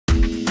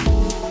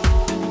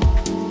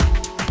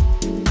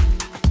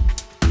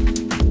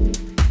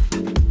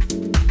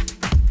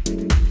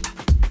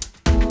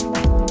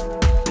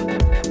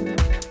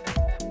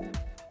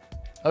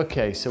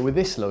Okay, so with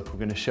this look, we're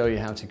going to show you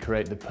how to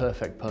create the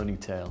perfect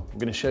ponytail. We're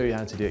going to show you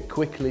how to do it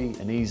quickly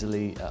and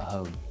easily at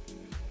home.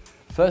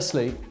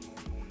 Firstly,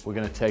 we're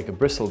going to take a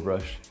bristle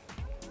brush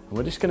and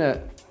we're just going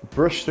to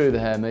brush through the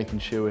hair, making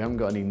sure we haven't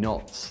got any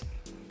knots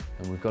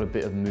and we've got a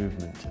bit of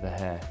movement to the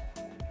hair.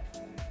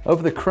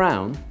 Over the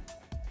crown,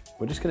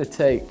 we're just going to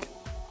take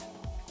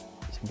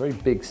some very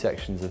big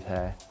sections of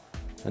hair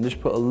and just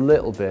put a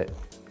little bit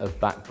of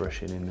back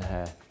brushing in the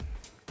hair.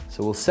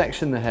 So we'll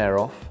section the hair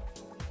off.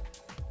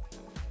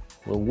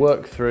 We'll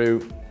work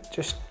through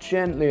just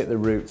gently at the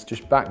roots,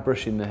 just back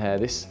brushing the hair.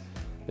 This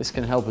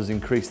can help us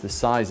increase the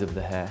size of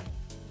the hair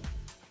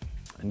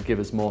and give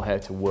us more hair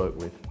to work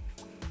with.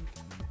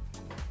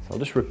 So I'll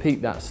just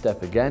repeat that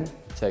step again.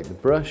 Take the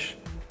brush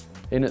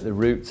in at the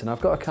roots, and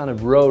I've got a kind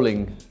of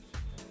rolling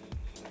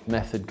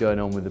method going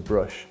on with the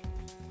brush.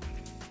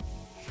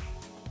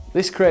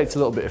 This creates a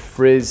little bit of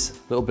frizz,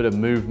 a little bit of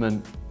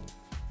movement,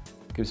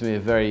 gives me a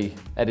very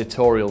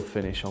editorial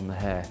finish on the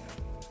hair.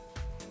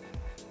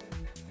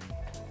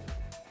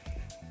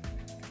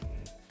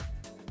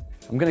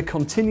 I'm going to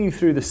continue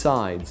through the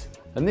sides,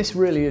 and this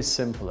really is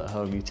simple at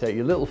home. You take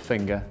your little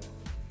finger,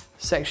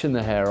 section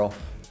the hair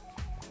off,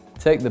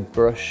 take the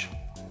brush,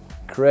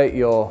 create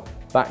your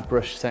back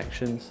brush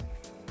sections,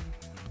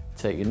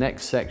 take your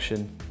next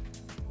section,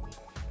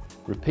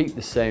 repeat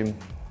the same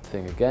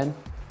thing again,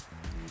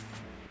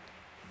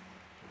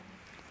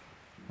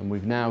 and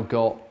we've now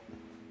got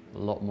a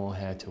lot more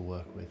hair to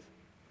work with.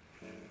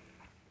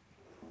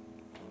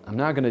 I'm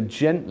now going to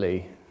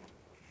gently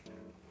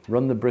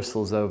run the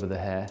bristles over the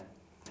hair.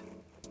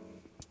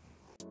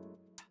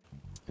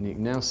 And you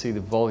can now see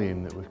the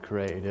volume that we've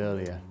created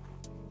earlier,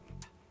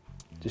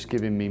 just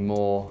giving me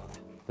more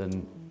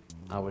than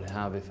I would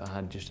have if I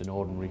had just an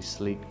ordinary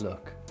sleek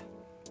look.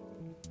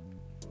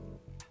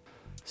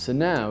 So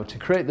now, to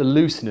create the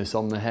looseness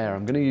on the hair,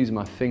 I'm going to use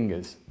my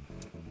fingers.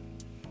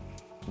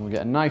 And we'll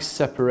get a nice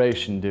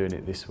separation doing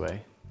it this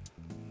way.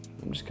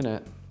 I'm just going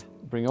to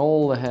bring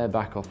all the hair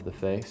back off the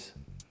face.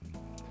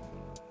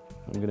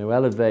 I'm going to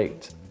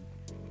elevate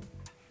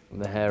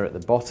the hair at the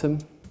bottom.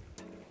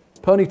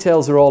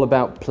 Ponytails are all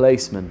about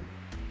placement,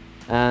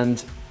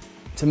 and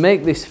to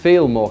make this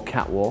feel more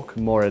catwalk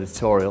and more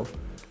editorial,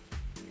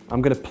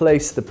 I'm going to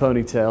place the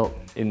ponytail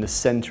in the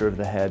center of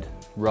the head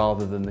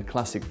rather than the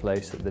classic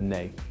place at the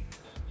nape.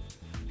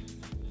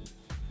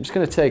 I'm just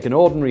going to take an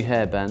ordinary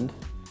hairband,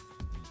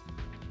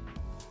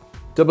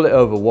 double it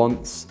over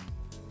once,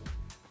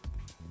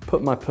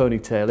 put my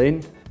ponytail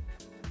in,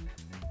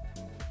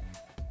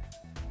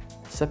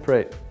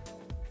 separate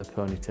the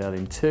ponytail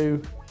in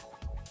two,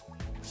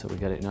 so we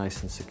get it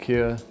nice and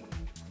secure.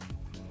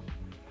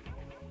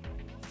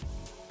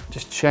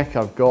 Just check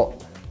I'm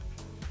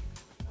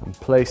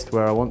placed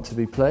where I want to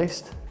be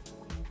placed.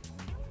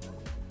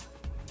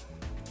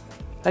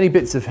 Any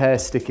bits of hair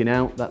sticking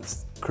out, that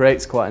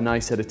creates quite a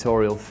nice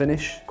editorial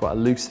finish, quite a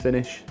loose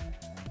finish.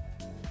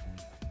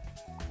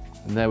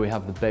 And there we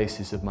have the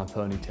basis of my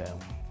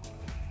ponytail.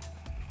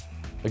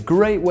 A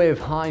great way of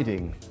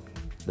hiding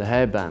the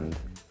hairband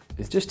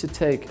is just to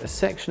take a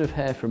section of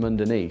hair from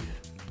underneath,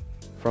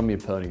 from your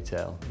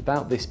ponytail,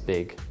 about this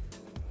big.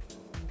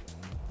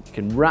 You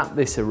can wrap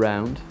this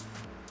around,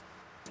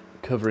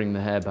 covering the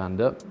hairband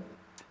up.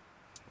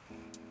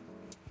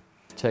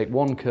 Take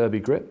one Kirby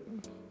grip.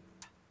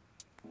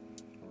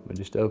 We'll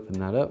just open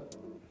that up.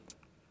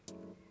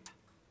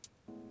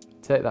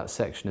 Take that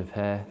section of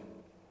hair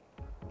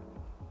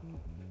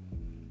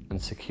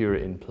and secure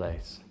it in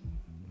place.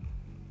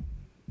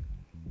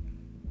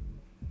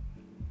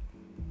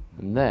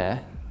 And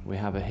there we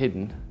have a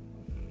hidden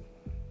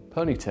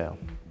ponytail.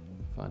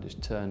 If I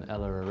just turn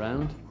Ella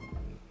around.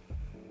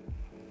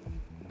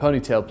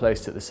 Ponytail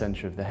placed at the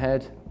center of the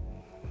head,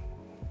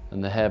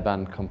 and the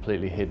hairband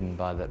completely hidden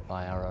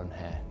by our own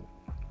hair.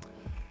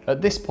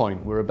 At this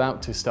point, we're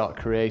about to start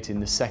creating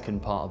the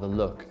second part of the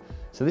look.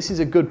 So this is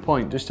a good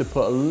point just to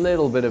put a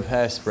little bit of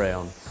hairspray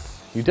on.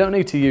 You don't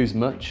need to use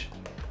much,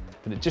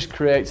 but it just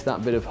creates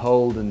that bit of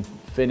hold and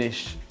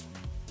finish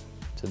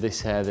to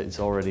this hair that's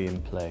already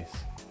in place.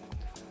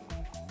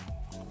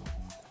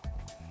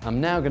 I'm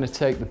now going to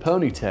take the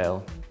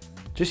ponytail,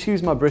 just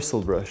use my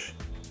bristle brush.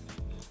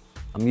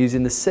 I'm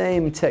using the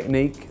same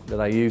technique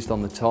that I used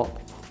on the top,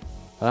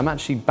 but I'm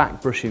actually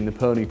back brushing the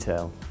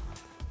ponytail.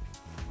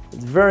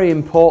 It's very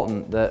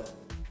important that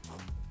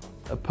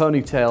a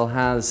ponytail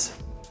has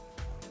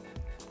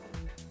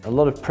a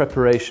lot of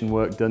preparation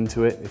work done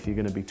to it if you're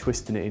going to be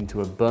twisting it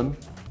into a bun.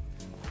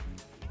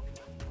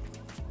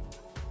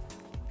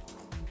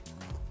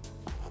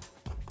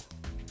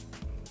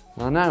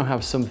 I now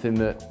have something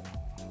that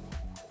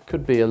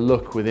could be a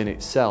look within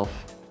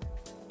itself.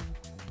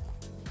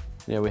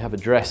 We have a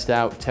dressed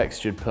out,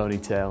 textured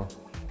ponytail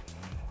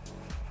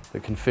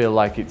that can feel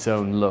like its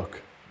own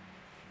look.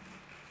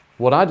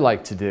 What I'd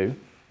like to do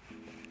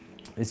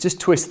is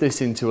just twist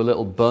this into a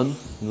little bun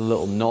and a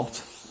little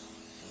knot.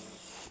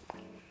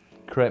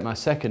 Create my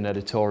second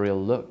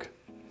editorial look.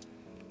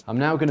 I'm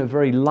now going to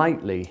very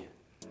lightly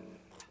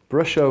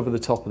brush over the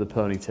top of the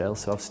ponytail,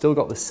 so I've still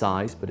got the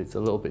size, but it's a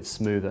little bit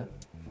smoother.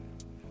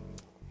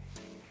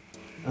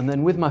 And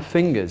then with my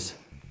fingers,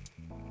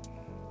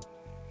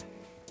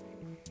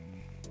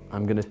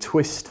 I'm going to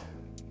twist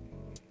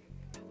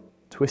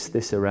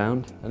this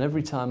around, and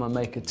every time I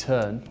make a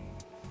turn,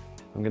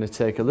 I'm going to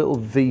take a little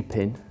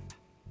V-pin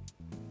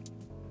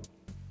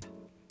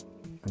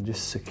and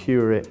just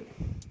secure it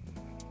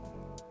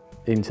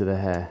into the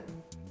hair.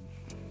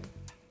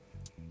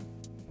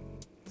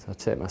 So I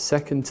take my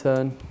second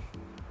turn,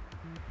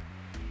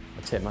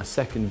 I take my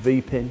second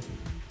V-pin,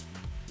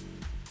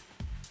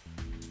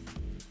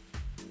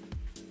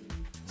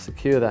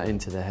 secure that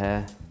into the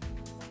hair,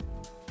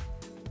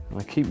 and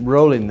I keep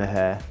rolling the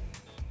hair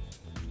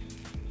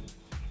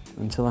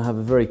until I have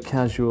a very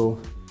casual,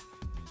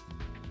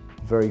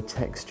 very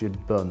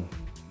textured bun.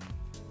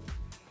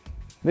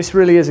 This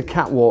really is a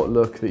catwalk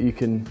look that you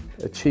can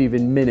achieve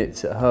in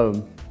minutes at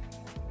home.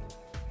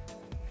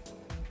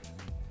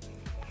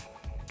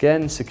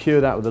 Again, secure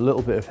that with a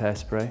little bit of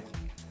hairspray.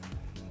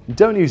 You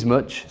don't use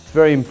much. It's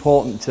very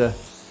important to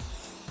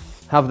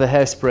have the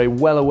hairspray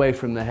well away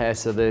from the hair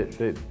so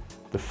the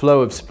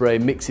flow of spray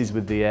mixes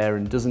with the air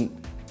and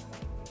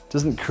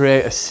doesn't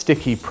create a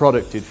sticky,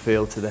 producted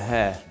feel to the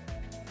hair.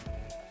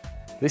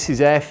 This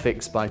is Air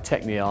Fix by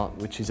Techniart,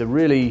 which is a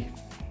really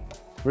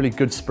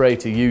good spray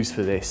to use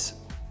for this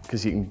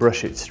because you can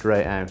brush it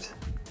straight out.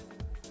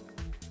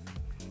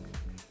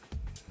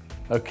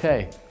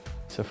 Okay,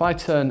 so if I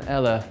turn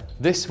Ella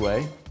this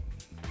way,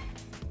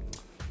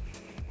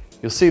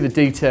 you'll see the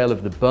detail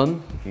of the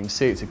bun. You can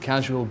see it's a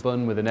casual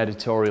bun with an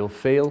editorial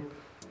feel,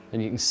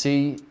 and you can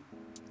see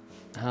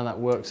how that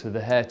works with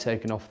the hair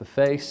taken off the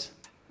face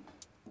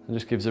and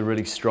just gives a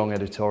really strong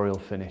editorial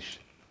finish.